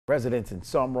Residents in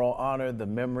Summerall honored the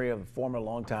memory of former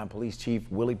longtime police chief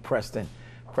Willie Preston.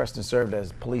 Preston served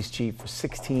as police chief for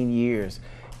 16 years.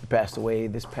 He passed away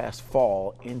this past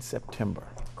fall in September.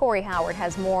 Corey Howard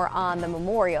has more on the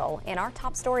memorial in our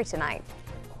top story tonight.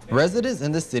 Residents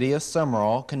in the city of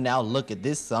Summerall can now look at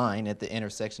this sign at the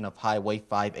intersection of Highway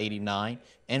 589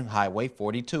 and Highway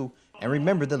 42 and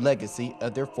remember the legacy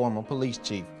of their former police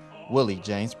chief, Willie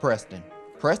James Preston.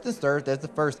 Preston served as the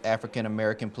first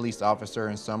African-American police officer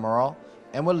in Summerall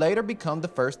and would later become the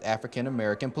first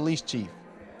African-American police chief.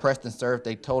 Preston served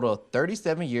a total of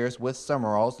 37 years with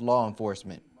Summerall's law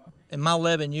enforcement. In my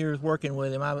 11 years working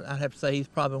with him, I'd have to say he's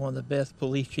probably one of the best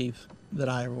police chiefs that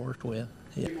I ever worked with.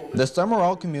 Yeah. The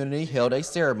Summerall community held a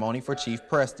ceremony for Chief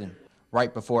Preston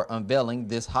right before unveiling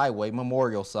this highway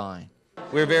memorial sign.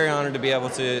 We're very honored to be able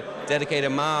to dedicate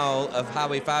a mile of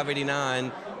Highway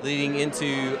 589 leading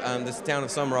into this town of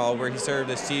Summerall, where he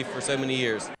served as chief for so many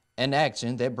years. An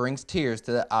action that brings tears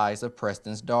to the eyes of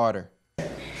Preston's daughter.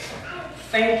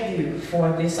 Thank you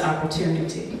for this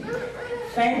opportunity.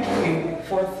 Thank you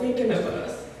for thinking of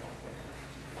us.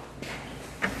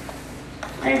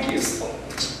 Thank you so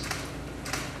much.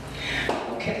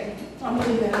 Okay, I'm gonna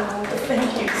leave that alone, but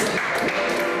thank you so much.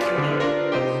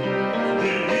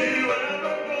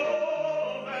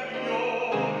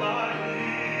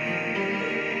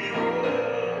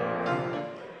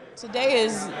 Today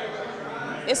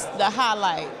it's the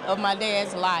highlight of my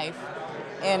dad's life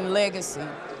and legacy.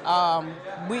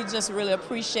 We just really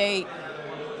appreciate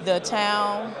the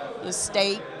town, the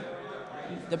state,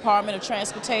 Department of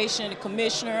Transportation, the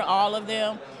commissioner, all of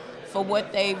them for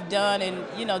what they've done, and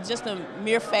just the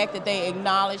mere fact that they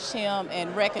acknowledged him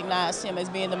and recognized him as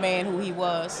being the man who he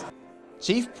was.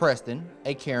 Chief Preston,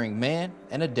 a caring man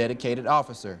and a dedicated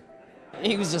officer.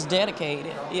 He was just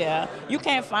dedicated, yeah. You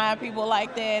can't find people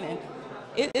like that, and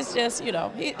it's just,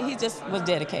 he just was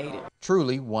dedicated.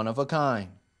 Truly one of a kind.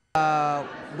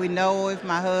 We know if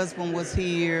my husband was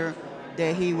here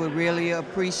that he would really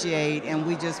appreciate, and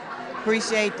we just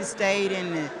appreciate the state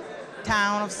and the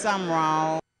town of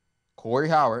Summerall. Corey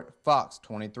Howard, Fox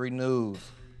 23 News.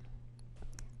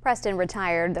 Preston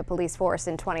retired the police force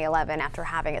in 2011 after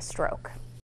having a stroke.